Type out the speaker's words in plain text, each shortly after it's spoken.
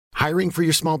Hiring for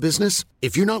your small business?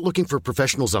 If you're not looking for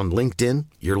professionals on LinkedIn,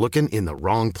 you're looking in the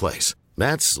wrong place.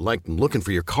 That's like looking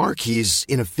for your car keys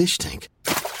in a fish tank.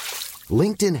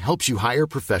 LinkedIn helps you hire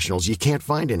professionals you can't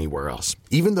find anywhere else,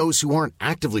 even those who aren't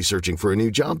actively searching for a new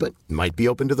job but might be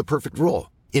open to the perfect role.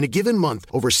 In a given month,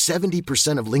 over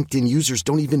 70% of LinkedIn users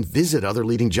don't even visit other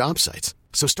leading job sites.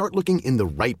 So start looking in the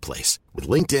right place. With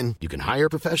LinkedIn, you can hire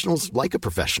professionals like a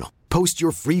professional. Post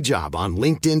your free job on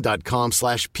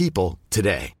linkedin.com/people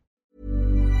today.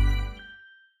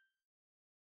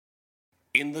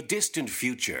 In the distant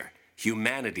future,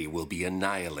 humanity will be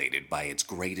annihilated by its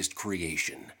greatest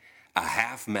creation, a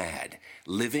half-mad,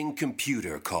 living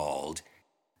computer called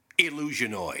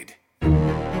Illusionoid.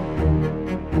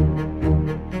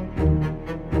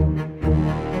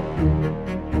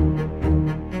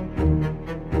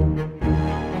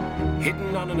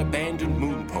 Hidden on an abandoned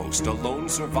moon post, a lone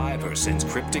survivor sends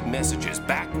cryptic messages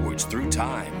backwards through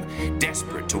time,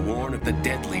 desperate to warn of the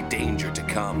deadly danger to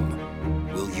come.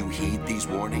 Will you heed these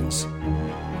warnings?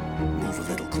 Move a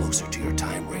little closer to your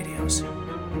time radios.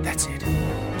 That's it.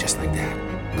 Just like that.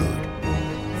 Good.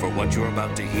 For what you're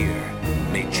about to hear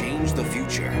may change the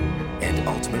future and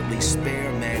ultimately spare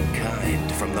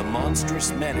mankind from the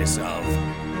monstrous menace of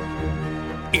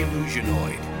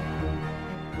Illusionoid.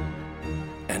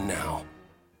 And now,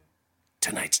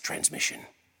 tonight's transmission.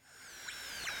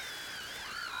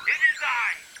 It is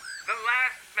I, the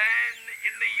last man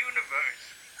in the universe.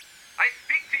 I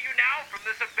speak to you now from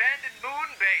this abandoned moon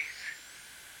base.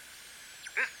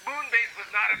 This moon base was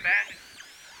not abandoned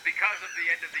because of the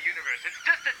end of the universe. It's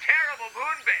just a terrible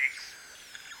moon base.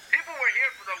 People were here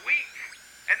for a week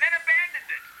and then abandoned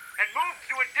it and moved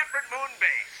to a different moon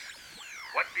base.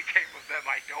 What became of them,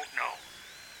 I don't know.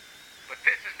 But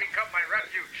this has become my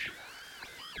refuge.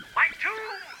 My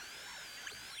tomb!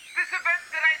 This event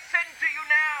that I send to you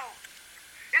now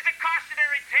is a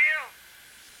cautionary tale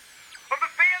of the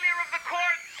failure of the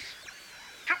courts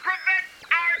to prevent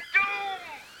our doom!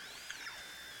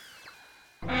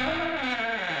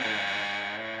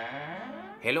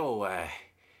 Hello,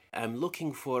 I'm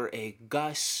looking for a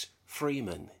Gus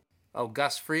Freeman. Oh,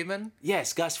 Gus Freeman?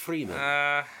 Yes, Gus Freeman.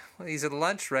 Well, he's at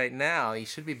lunch right now. He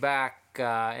should be back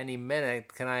any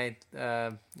minute. Can I,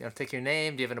 take your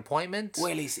name? Do you have an appointment?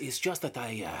 Well, it's just that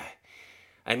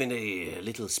I'm in a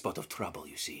little spot of trouble,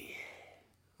 you see.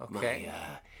 Okay.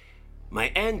 My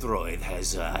android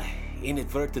has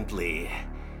inadvertently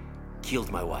killed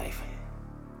my wife,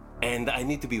 and I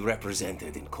need to be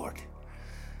represented in court.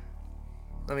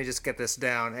 Let me just get this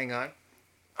down. Hang on.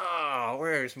 Oh,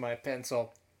 where's my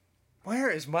pencil? Where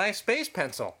is my space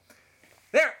pencil?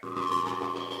 There!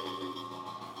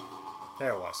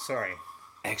 There it was. Sorry.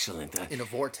 Excellent. In a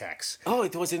vortex. Oh,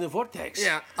 it was in a vortex.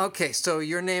 Yeah. Okay, so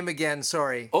your name again.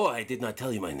 Sorry. Oh, I did not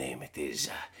tell you my name. It is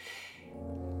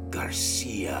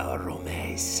Garcia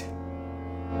Romez.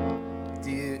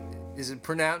 Is it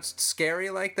pronounced scary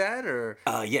like that, or?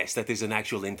 Yes, that is an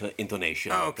actual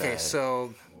intonation. Okay,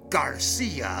 so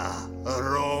Garcia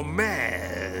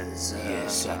Romez.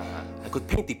 Yes, I could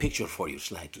paint the picture for you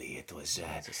slightly. It was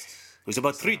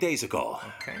about 3 days ago.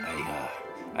 Okay.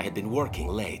 I had been working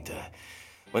late.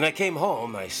 When I came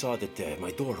home, I saw that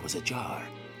my door was ajar.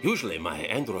 Usually, my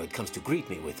android comes to greet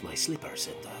me with my slippers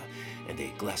and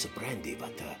a glass of brandy,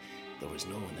 but there was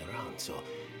no one around, so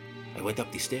I went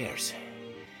up the stairs.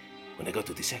 When I got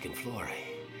to the second floor,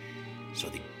 I saw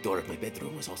the door of my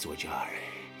bedroom was also ajar.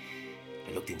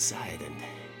 I looked inside, and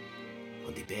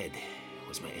on the bed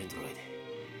was my android.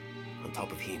 On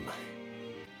top of him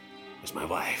was my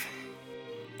wife.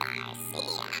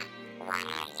 Garcia, what are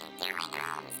you doing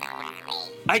home so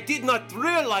early? I did not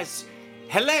realize!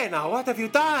 Helena, what have you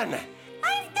done?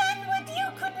 I've done what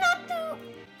you could not do.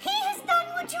 He has done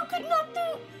what you could not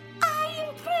do. I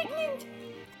am pregnant.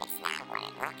 It's not what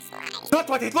it looks like. Not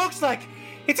what it looks like!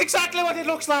 It's exactly what it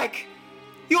looks like!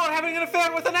 You are having an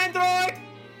affair with an android!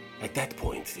 At that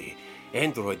point, the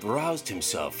android roused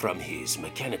himself from his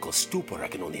mechanical stupor. I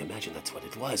can only imagine that's what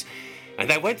it was.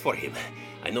 And I went for him.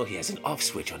 I know he has an off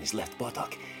switch on his left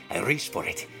buttock. I reached for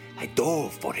it. I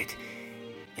dove for it.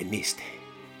 I missed.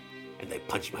 And I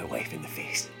punched my wife in the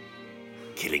face,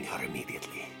 killing her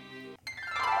immediately.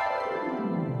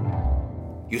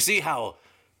 You see how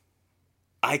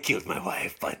I killed my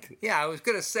wife, but Yeah, I was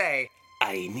gonna say.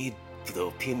 I need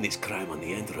to pin this crime on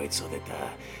the android so that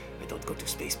I don't go to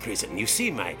space prison. You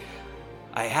see,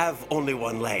 I have only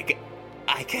one leg.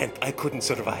 I couldn't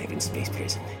survive in space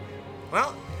prison.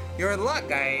 Well, you're in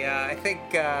luck. I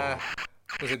think,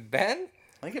 was it Ben?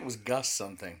 I think it was Gus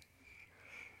something.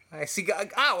 I see.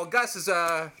 Well, Gus is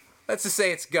Let's just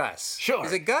say it's Gus. Sure.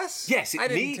 Is it Gus? Yes, I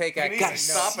didn't me. take You accurate need to notes.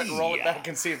 stop Stop it, roll it back,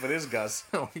 and see if it is Gus.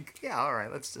 Yeah, all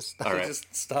right. Let's just stop. All right.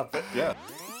 Just stop it. Yeah.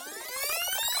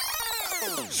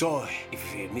 So,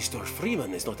 if Mr.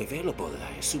 Freeman is not available,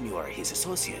 I assume you are his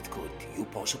associate. Could you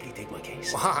possibly take my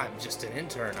case? Well, I'm just an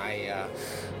intern.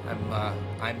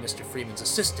 I'm Mr. Freeman's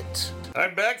assistant.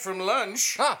 I'm back from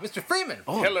lunch. Ah, Mr. Freeman.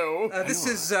 Hello. This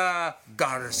is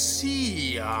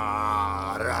Garcia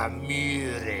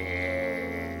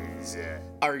Ramirez.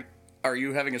 Are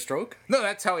you having a stroke? No,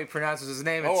 that's how he pronounces his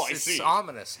name. Oh, It's I see.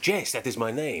 ominous. Yes, that is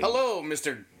my name. Hello,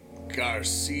 Mr.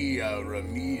 Garcia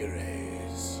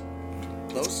Ramirez.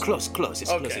 Close? Close.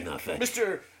 It's close enough.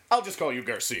 I'll just call you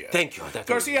Garcia. Thank you.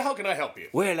 Garcia, how can I help you?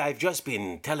 Well, I've just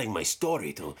been telling my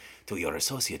story to your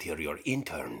associate here, your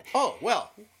intern. Oh,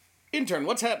 well, intern,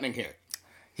 what's happening here?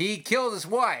 He killed his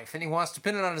wife, and he wants to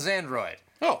pin it on his android.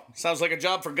 Oh, sounds like a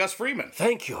job for Gus Freeman.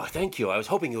 Thank you. I was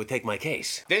hoping you would take my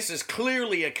case. This is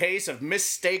clearly a case of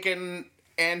mistaken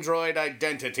android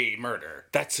identity murder.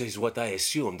 That is what I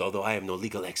assumed, although I am no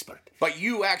legal expert. But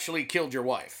you actually killed your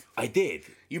wife. I did.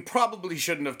 You probably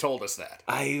shouldn't have told us that.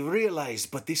 I realize,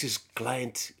 but this is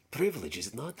client privilege, is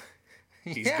it not?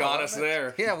 He's got us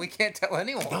there. Yeah, we can't tell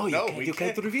anyone. No, you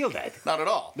can't reveal that. Not at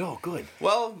all. No, good.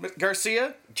 Well,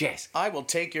 Garcia, Jess. I will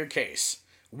take your case.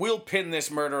 We'll pin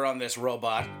this murder on this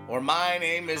robot, or my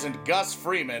name isn't Gus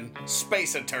Freeman,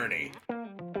 space attorney.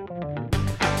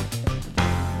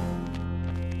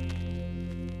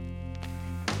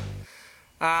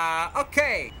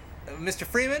 Okay. Mr.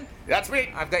 Freeman, That's me.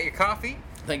 I've got your coffee.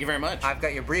 Thank you very much. I've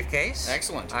got your briefcase.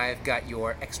 Excellent. I've got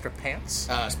your extra pants.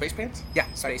 Space pants?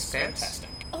 Yeah, space pants. Fantastic.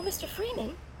 Oh, Mr.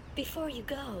 Freeman, before you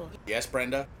go, Yes,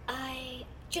 Brenda? I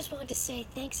just wanted to say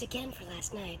thanks again for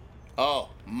last night. Oh,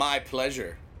 my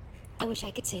pleasure. I wish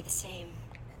I could say the same.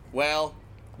 Well,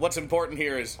 what's important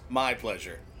here is my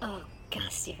pleasure. Oh,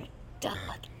 Gus, you're a dog.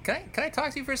 Can I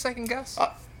talk to you for a second, Gus?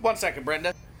 1 second,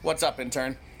 Brenda. What's up,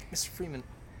 intern? Mr. Freeman,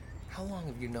 how long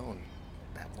have you known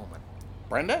that woman?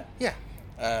 Brenda? Yeah.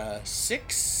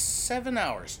 6, 7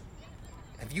 hours.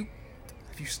 Have you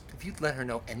let her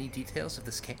know any details of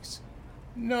this case?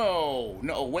 No.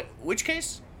 Which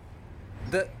case?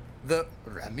 The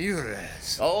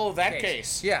Ramirez. Oh, that Case.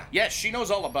 case. Yeah. Yes, she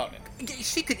knows all about it.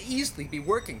 She could easily be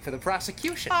working for the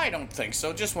prosecution. I don't think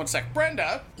so. Just 1 sec.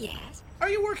 Brenda, Yes? are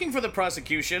you working for the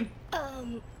prosecution?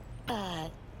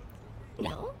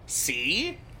 No?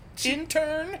 See?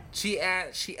 Intern? She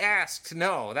asked.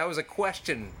 No, that was a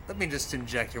question. Let me just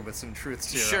inject her with some truth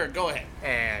serum. Sure, go ahead.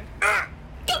 And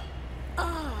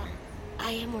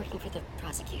I am working for the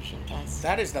prosecution, Gus.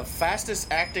 That is the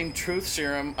fastest acting truth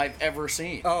serum I've ever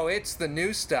seen. oh, it's the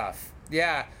new stuff.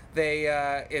 Yeah,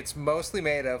 it's mostly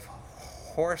made of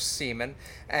horse semen,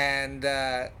 and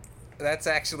that's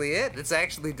actually it. It's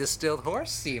actually distilled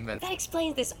horse semen. That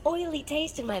explains this oily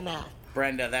taste in my mouth.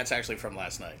 Brenda, that's actually from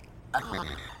last night.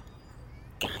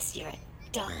 Gus, you're a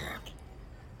dog.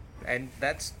 And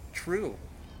that's true.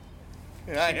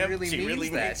 She She really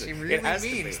means that. it. She It really has to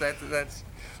means be. that's.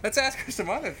 Let's ask her some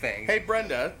other things. Hey,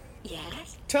 Brenda,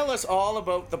 Yes? tell us all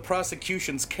about the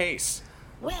prosecution's case.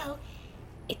 Well,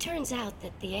 it turns out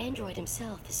that the android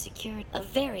himself has secured a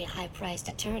very high-priced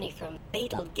attorney from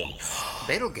Betelgeuse.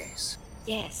 Betelgeuse.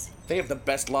 Yes. They have the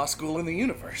best law school in the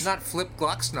universe. Not Flip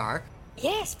Glocksnar.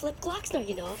 Yes, Flip Glocksner,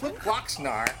 you know of him. Flip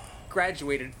Glocksnar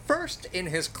graduated first in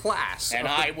his class. And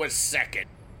of the- I was second.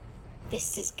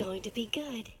 This is going to be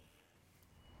good.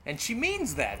 And she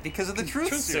means that because of the truth,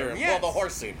 Truth serum. serum. Yes. Well, the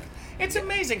horse semen. It's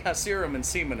amazing how serum and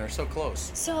semen are so close.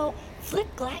 So, Flip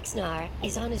Glaxnar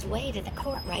is on his way to the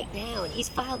court right now, and he's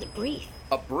filed a brief.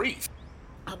 A brief.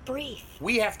 A brief.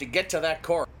 We have to get to that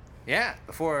court. Yeah,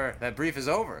 before that brief is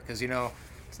over, because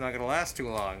it's not gonna last too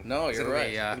long. No, It'll you're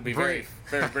right. Be, It'll be brief.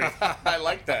 very brief. I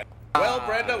like that. Well,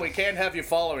 Brenda, we can't have you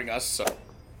following us, so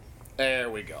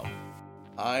there we go.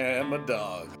 I am a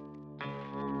dog.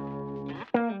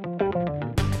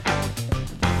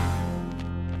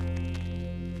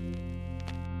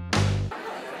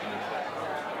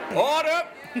 Order!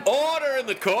 Order in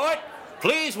the court!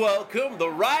 Please welcome the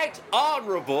Right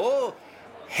Honorable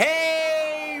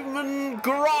Haman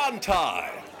Grontar.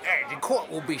 Hey, the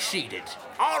court will be seated.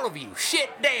 All of you, sit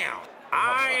down.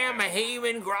 I am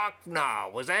Haman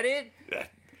Grocknar. Was that it?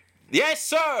 Yes,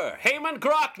 sir! Haman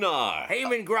Grocknar!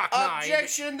 Haman Grocknar.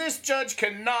 Objection! This judge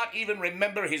cannot even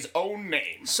remember his own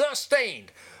name.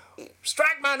 Sustained.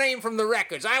 Strike my name from the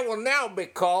records. I will now be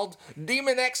called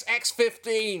Demon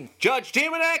X15. Judge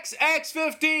Demon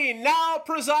X15 now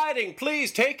presiding.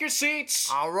 Please take your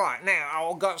seats. All right, now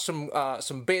I've got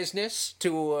some business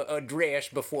to address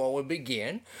before we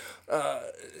begin.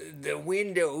 The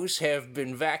windows have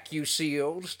been vacuum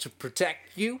sealed to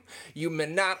protect you. You may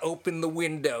not open the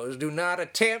windows. Do not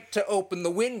attempt to open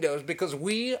the windows because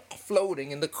we are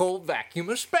floating in the cold vacuum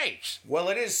of space. Well,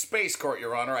 it is Space Court,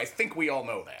 Your Honor. I think we all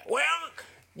know that. Well,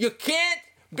 you can't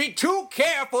be too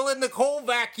careful in the cold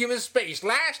vacuum of space.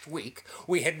 Last week,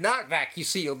 we had not vacuum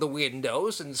sealed the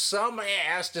windows, and some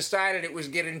ass decided it was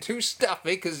getting too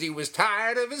stuffy because he was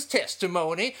tired of his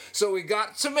testimony, so we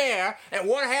got some air, and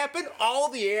what happened? All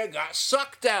the air got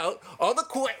sucked out of the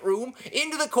courtroom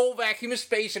into the cold vacuum of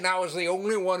space, and I was the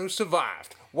only one who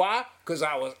survived. Why? Because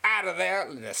I was out of there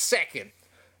in a second.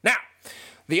 Now,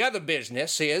 the other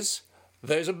business is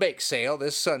there's a bake sale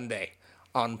this Sunday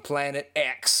on Planet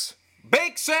X.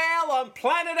 Bake sale on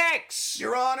Planet X.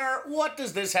 Your Honor, what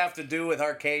does this have to do with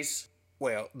our case?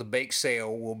 Well, the bake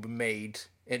sale will be made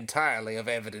entirely of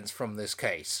evidence from this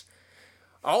case.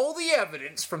 All the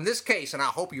evidence from this case, and I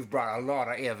hope you've brought a lot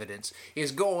of evidence,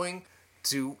 is going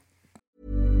to...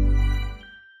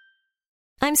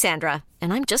 I'm Sandra,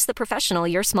 and I'm just the professional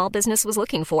your small business was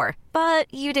looking for. But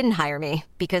you didn't hire me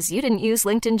because you didn't use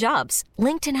LinkedIn Jobs.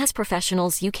 LinkedIn has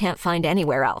professionals you can't find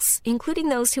anywhere else, including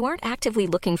those who aren't actively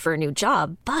looking for a new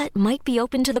job, but might be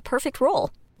open to the perfect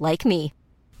role, like me.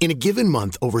 In a given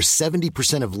month, over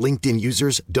 70% of LinkedIn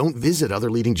users don't visit other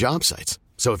leading job sites.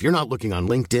 So if you're not looking on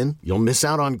LinkedIn, you'll miss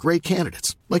out on great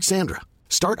candidates like Sandra.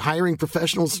 Start hiring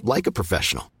professionals like a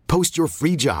professional. Post your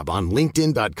free job on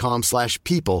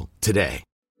linkedin.com/people today.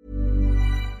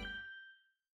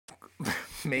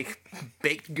 Make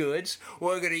baked goods.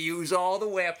 We're going to use all the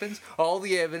weapons, all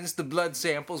the evidence, the blood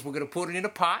samples. We're going to put it in a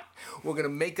pot. We're going to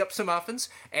make up some muffins,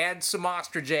 add some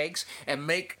ostrich eggs, and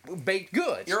make baked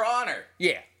goods. Your Honor.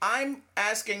 Yeah. I'm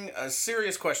asking a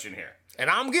serious question here. And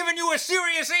I'm giving you a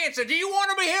serious answer. Do you want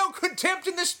to be held contempt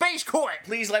in the space court?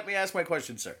 Please let me ask my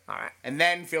question, sir. All right. And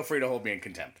then feel free to hold me in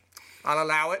contempt. I'll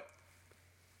allow it.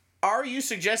 Are you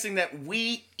suggesting that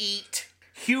we eat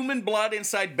human blood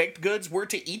inside baked goods? We're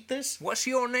to eat this? What's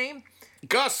your name?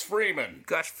 Gus Freeman.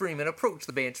 Gus Freeman. Approach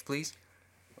the bench, please.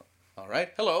 All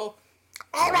right. Hello.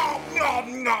 Oh,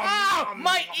 no. Ah,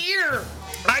 my ear!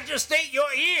 I just ate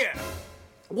your ear.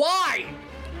 Why?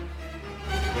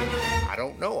 I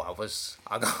don't know.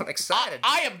 I got excited.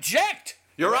 I object!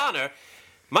 Your Honor,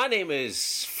 my name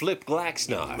is Flip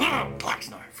Glaxnar.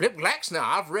 Glaxnar. Flip Glaxnar,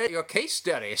 I've read your case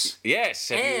studies. Yes,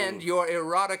 have And you... your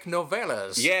erotic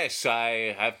novellas. Yes,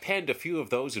 I have penned a few of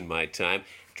those in my time,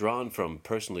 drawn from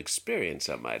personal experience,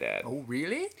 I might add. Oh,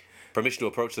 really? Permission to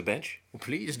approach the bench? Well,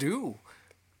 please do.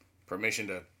 Permission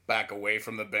to back away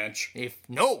from the bench?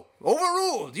 No,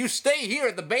 overruled. You stay here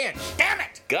at the bench. Damn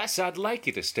it! Gus, I'd like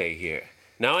you to stay here.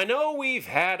 Now, I know we've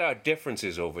had our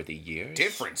differences over the years.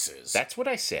 Differences? That's what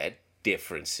I said.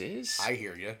 Differences. I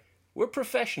hear you. We're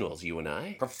professionals, you and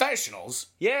I. Professionals?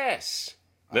 Yes.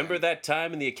 Remember that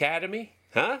time in the academy?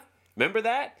 Huh? Remember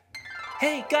that?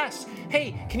 Hey, Gus.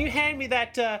 Hey, can you hand me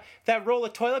that roll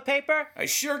of toilet paper? I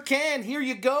sure can. Here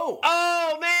you go.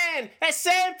 Oh, man! That's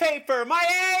sandpaper! My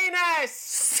anus!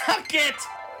 Suck it!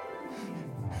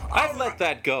 I've let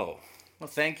that go. Well,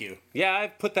 thank you. Yeah,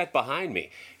 I've put that behind me.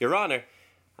 Your Honor,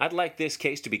 I'd like this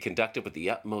case to be conducted with the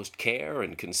utmost care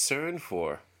and concern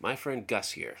for my friend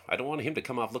Gus here. I don't want him to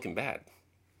come off looking bad.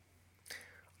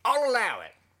 I'll allow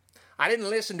it. I didn't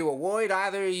listen to a word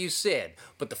either of you said,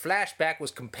 but the flashback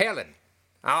was compelling.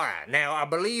 All right, now I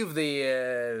believe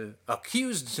the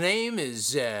accused's name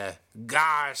is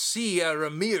Garcia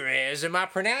Ramirez. Am I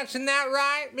pronouncing that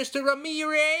right, Mr.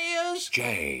 Ramirez?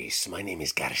 Jace, my name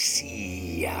is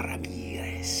Garcia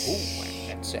Ramirez. Oh,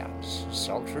 that sounds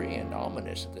sultry and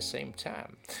ominous at the same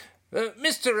time.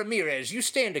 Mr. Ramirez, you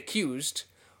stand accused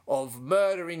of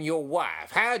murdering your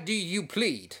wife. How do you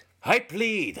plead? I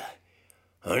plead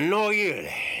no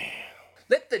guilty.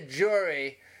 Let the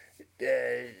jury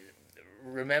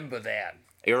remember that.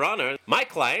 Your Honor, my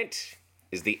client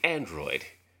is the android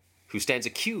who stands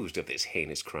accused of this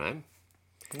heinous crime.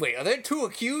 Wait, are there two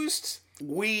accused?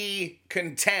 We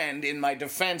contend in my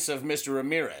defense of Mr.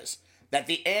 Ramirez that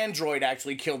the android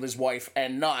actually killed his wife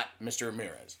and not Mr.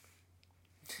 Ramirez.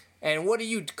 And what do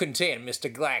you contend, Mr.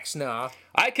 Glaxnar?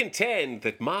 I contend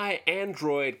that my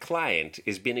android client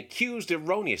is being accused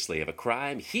erroneously of a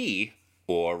crime he,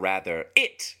 or rather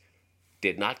it,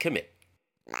 did not commit.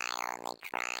 My only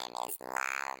crime is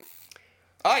love.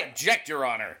 I object, Your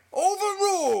Honor.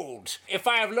 Overruled! If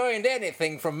I have learned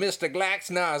anything from Mr.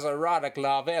 Glaxnar's erotic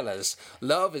novellas,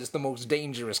 love is the most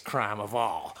dangerous crime of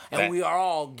all, and we are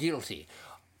all guilty.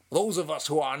 Those of us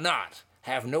who are not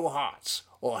have no hearts,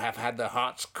 or have had their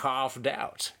hearts carved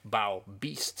out by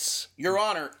beasts. Your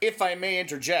Honor, if I may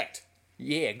interject.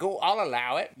 Yeah, I'll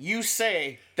allow it. You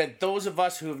say that those of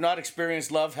us who have not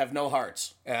experienced love have no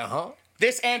hearts. Uh-huh.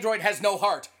 This android has no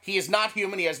heart. He is not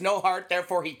human, he has no heart,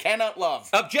 therefore he cannot love.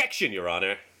 Objection, Your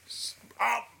Honor.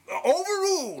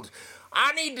 Overruled.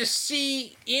 I need to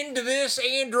see into this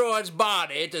android's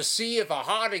body to see if a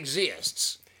heart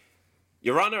exists.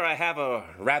 Your Honor, I have a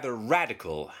rather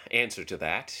radical answer to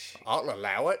that. I'll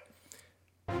allow it.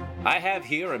 I have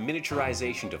here a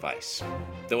miniaturization device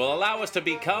that will allow us to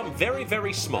become very,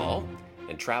 very small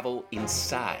and travel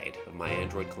inside of my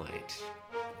android client.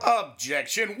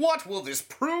 Objection! What will this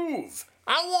prove?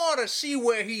 I want to see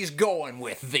where he's going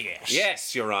with this.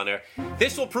 Yes, Your Honor.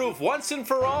 This will prove once and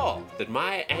for all that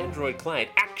my android client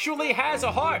actually has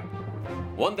a heart.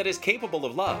 One that is capable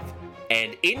of love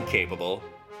and incapable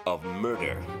of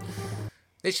murder.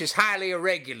 This is highly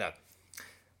irregular,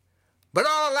 but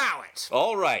I'll allow it.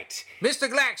 All right. Mr.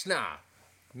 Glaxnar,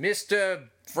 Mr.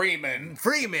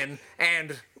 Freeman,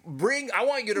 and I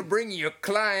want you to bring your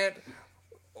client.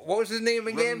 What was his name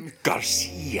again?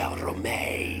 Garcia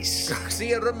Ramez.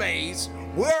 Garcia Ramez.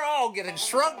 We're all getting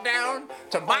shrunk down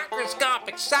to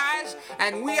microscopic size,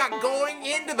 and we are going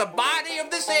into the body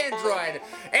of this android.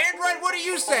 Android, what do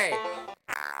you say?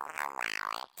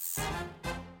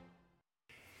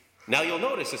 Now you'll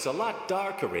notice it's a lot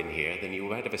darker in here than you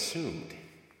might have assumed.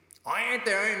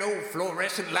 There ain't no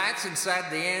fluorescent lights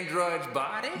inside the android's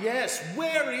body? Yes,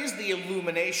 where is the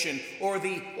illumination, or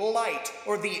the light,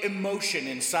 or the emotion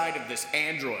inside of this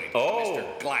android,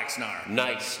 Mr. Glaxnar?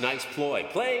 Nice ploy.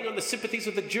 Playing on the sympathies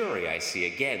of the jury, I see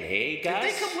again. Hey, guys?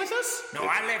 Did they come with us? No,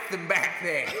 I left them back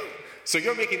there. So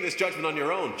you're making this judgment on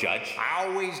your own, Judge? I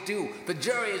always do. The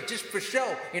jury is just for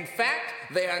show. In fact,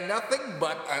 they are nothing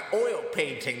but an oil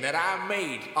painting that I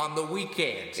made on the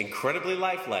weekends. Incredibly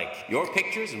lifelike. Your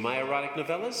pictures and my erotic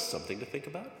novellas, something to think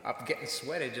about? I'm getting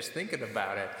sweaty just thinking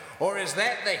about it. Or is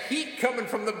that the heat coming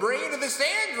from the brain of this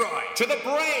android? To the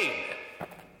brain!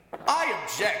 I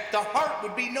object. The heart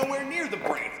would be nowhere near the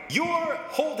brain. You're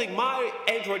holding my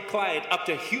android client up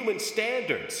to human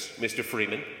standards, Mr.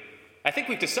 Freeman. I think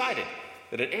we've decided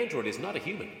that an android is not a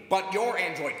human. But your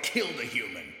android killed a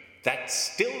human. That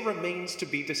still remains to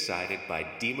be decided by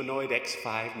Demonoid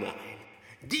X59.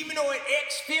 Demonoid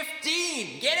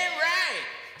X15! Get it right!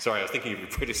 Sorry, I was thinking of your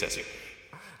predecessor.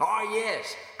 Oh,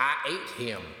 yes, I ate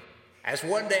him. As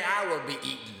one day I will be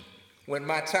eaten when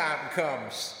my time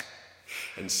comes.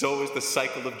 And so is the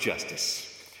cycle of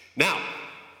justice. Now,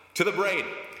 to the brain.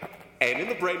 And in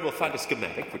the brain, we'll find a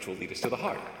schematic, which will lead us to the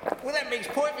heart. Well, that makes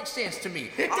perfect sense to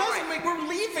me. It doesn't make... We're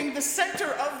leaving the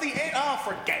center of the...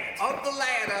 forget it. Up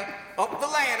the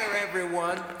ladder,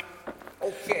 everyone.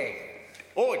 Okay.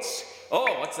 What's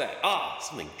that?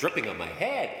 Something dripping on my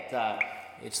head.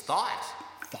 It's thought.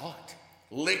 Thought.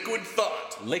 Liquid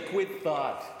thought. Liquid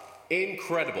thought.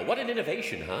 Incredible. What an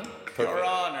innovation, huh? Perfect. Your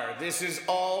Honor, this is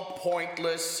all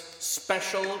pointless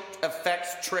special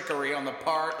effects trickery on the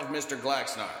part of Mr.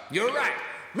 Glaxnar. You're right.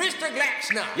 Mr.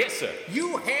 Glaxnar. Yes, sir.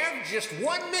 You have just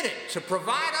 1 minute to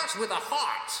provide us with a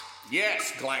heart.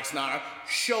 Yes, Glaxnar.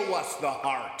 Show us the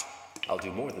heart. I'll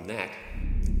do more than that.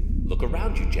 Look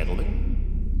around you, gentlemen.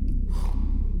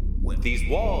 These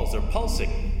walls are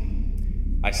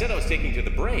pulsing. I said I was taking you to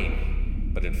the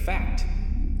brain, but in fact,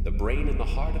 the brain and the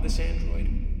heart of this android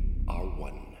are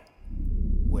one.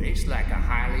 Well, it's like a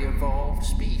highly evolved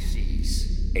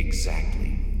species.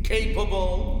 Exactly.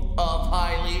 Capable of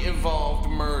highly evolved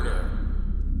murder.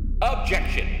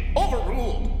 Objection.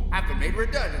 Overruled. I've been made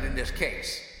redundant in this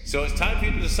case. So it's time for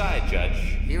you to decide,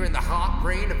 Judge. You're in the heart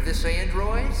brain of this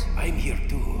android? I'm here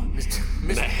too.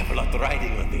 And I have a lot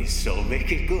riding on this, so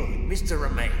make it good. Mr.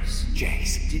 Ramez.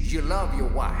 Jason. Did you love your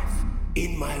wife?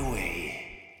 In my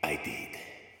way, I did.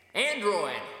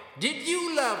 Android, did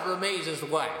you love Ramez's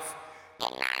wife?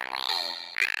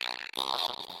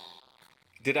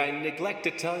 Did I neglect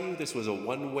to tell you this was a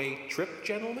one-way trip,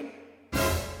 gentlemen?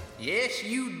 Yes,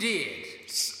 you did.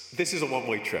 This is a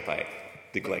one-way trip. I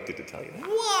neglected to tell you that.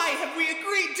 Why have we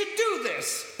agreed to do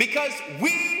this? Because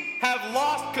we have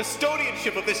lost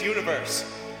custodianship of this universe.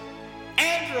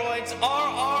 Androids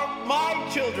are my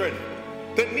children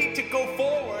that need to go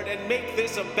forward and make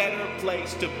this a better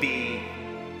place to be.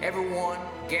 Everyone,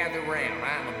 gather round.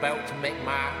 I'm about to make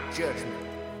my judgment.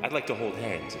 I'd like to hold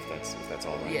hands, if that's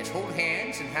all right. Yes, hold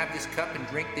hands and have this cup and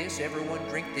drink this. Everyone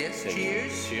drink this. Thank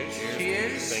Cheers. You. Cheers.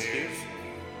 Cheers. Thank you.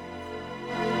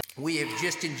 We have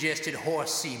just ingested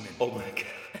horse semen. Oh my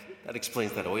God. That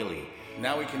explains that oily.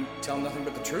 Now we can tell nothing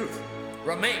but the truth.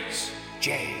 Remains.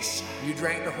 Jace. You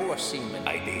drank the horse semen.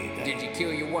 I did. Did you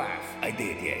kill your wife? I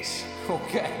did, yes.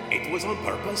 Okay. It was on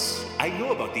purpose. I knew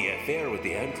about the affair with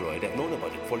the android. I've known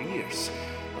about it for years.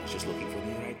 I was just looking for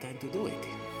the right time to do it.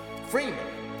 Freeman.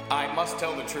 I must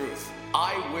tell the truth.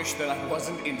 I wish that I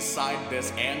wasn't inside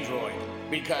this android.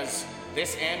 Because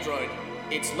this android,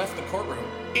 it's left the courtroom.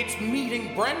 It's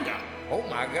meeting Brenda. Oh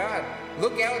my God.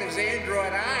 Look out his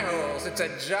android eye holes. It's a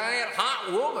giant hot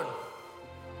woman.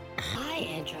 Hi,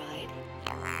 android.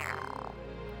 Hello.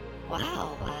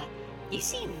 Wow, you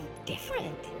seem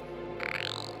different. I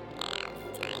am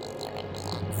tiny human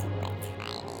beings with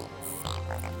tiny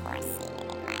samples of horse semen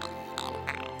in my head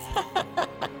heart.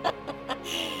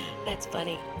 That's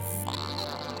funny. Say,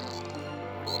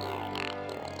 we're not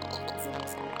doing anything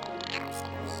special right now,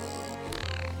 should we?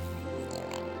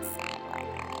 Human-cyborg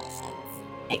relations.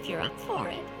 If you're up for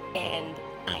it, and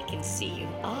I can see you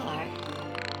are.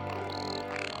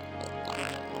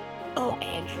 Oh,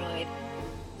 android,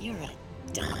 you're a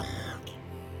dog.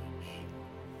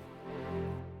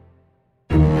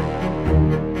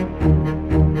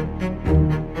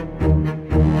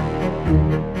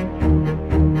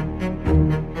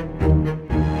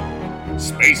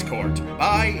 Space Court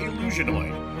by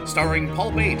Illusionoid, starring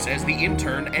Paul Bates as the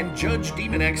intern and Judge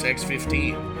Demon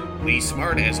X15, Lee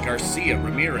Smart as Garcia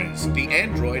Ramirez, the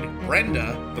android,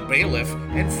 Brenda, the bailiff,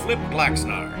 and Flip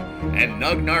Blacksnar, and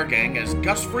Nug Nargang as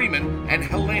Gus Freeman and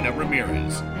Helena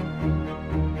Ramirez.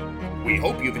 We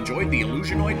hope you've enjoyed the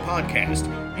Illusionoid podcast.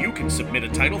 You can submit a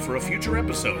title for a future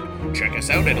episode. Check us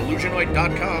out at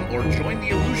Illusionoid.com or join the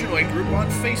Illusionoid group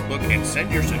on Facebook and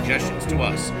send your suggestions to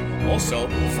us. Also,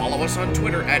 follow us on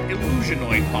Twitter at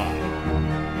IllusionoidPod.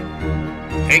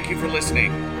 Thank you for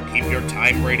listening. Keep your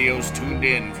time radios tuned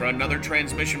in for another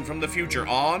transmission from the future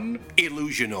on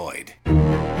Illusionoid.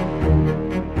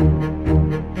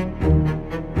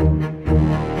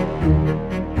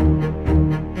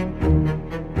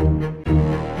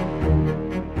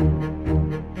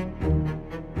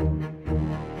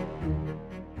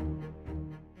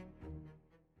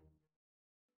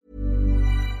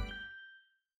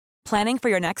 Planning for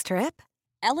your next trip?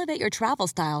 Elevate your travel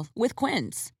style with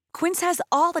Quince. Quince has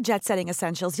all the jet-setting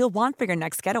essentials you'll want for your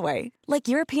next getaway, like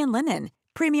European linen,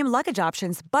 premium luggage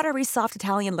options, buttery soft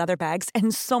Italian leather bags,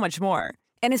 and so much more.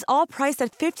 And is all priced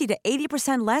at 50 to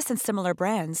 80% less than similar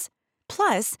brands.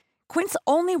 Plus, Quince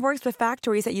only works with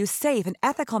factories that use safe and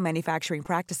ethical manufacturing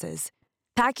practices.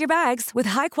 Pack your bags with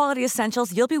high-quality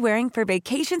essentials you'll be wearing for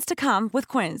vacations to come with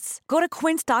Quince. Go to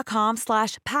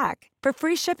quince.com/pack for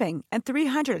free shipping and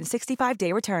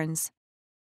 365-day returns.